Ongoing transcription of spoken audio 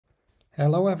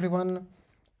Hello everyone,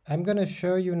 I'm gonna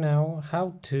show you now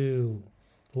how to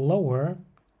lower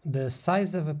the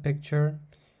size of a picture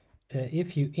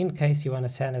in case you want to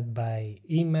send it by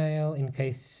email, in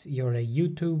case you're a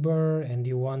YouTuber and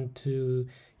you want to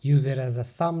use it as a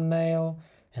thumbnail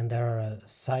and there are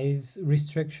size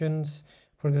restrictions,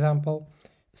 for example.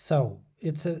 So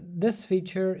this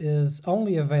feature is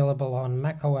only available on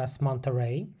Mac OS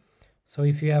Monterey. So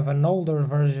if you have an older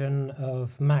version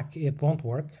of Mac, it won't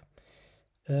work.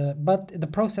 But the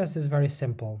process is very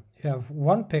simple. You have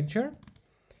one picture.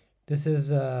 This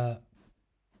is a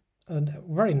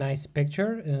very nice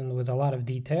picture and with a lot of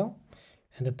detail.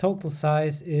 And the total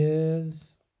size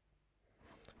is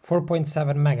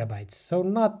 4.7 megabytes. So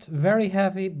not very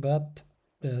heavy, but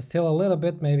still a little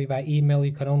bit. Maybe by email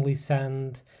you can only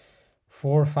send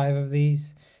 4 or 5 of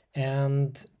these.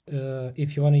 And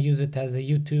if you want to use it as a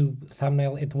YouTube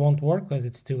thumbnail, it won't work because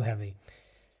it's too heavy.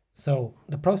 So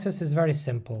the process is very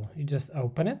simple. You just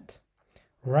open it,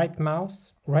 right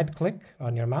click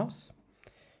on your mouse,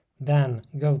 then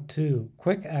go to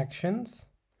Quick Actions,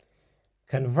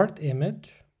 Convert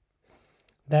Image.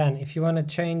 Then if you want to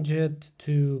change it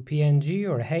to PNG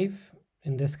or HEIF,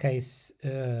 in this case,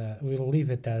 we'll leave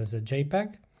it as a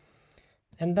JPEG.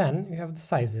 And then you have the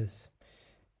sizes.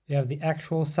 You have the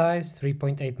actual size,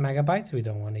 3.8 megabytes. We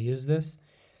don't want to use this.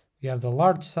 You have the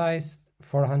large size,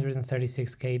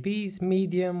 436 kbs,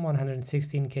 medium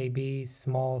 116 kbs,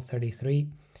 small 33.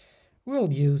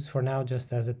 We'll use for now,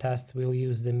 just as a test, we'll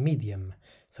use the medium,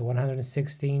 so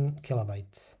 116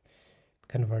 kilobytes.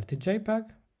 Convert to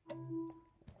JPEG.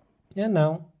 And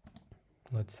now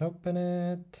let's open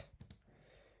it.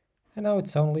 And now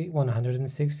it's only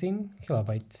 116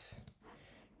 kilobytes,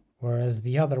 whereas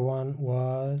the other one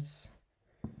was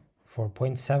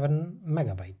 4.7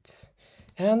 megabytes.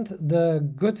 And the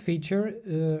good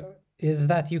feature is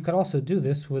that you can also do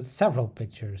this with several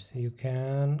pictures. You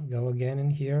can go again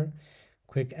in here,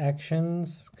 Quick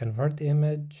Actions, Convert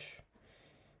Image,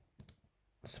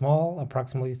 small,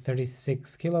 approximately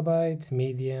 36 kilobytes,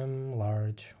 medium,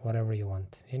 large, whatever you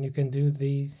want. And you can do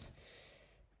these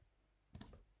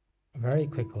very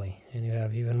quickly, and you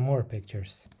have even more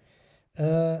pictures.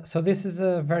 So this is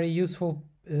a very useful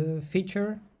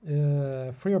feature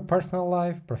for your personal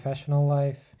life, professional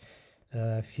life.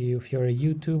 If you're a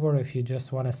YouTuber, if you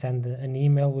just want to send an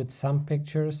email with some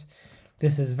pictures,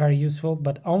 this is very useful,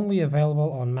 but only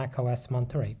available on Mac OS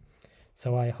Monterey.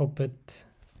 So I hope it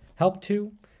helped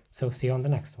you. So see you on the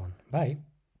next one. Bye.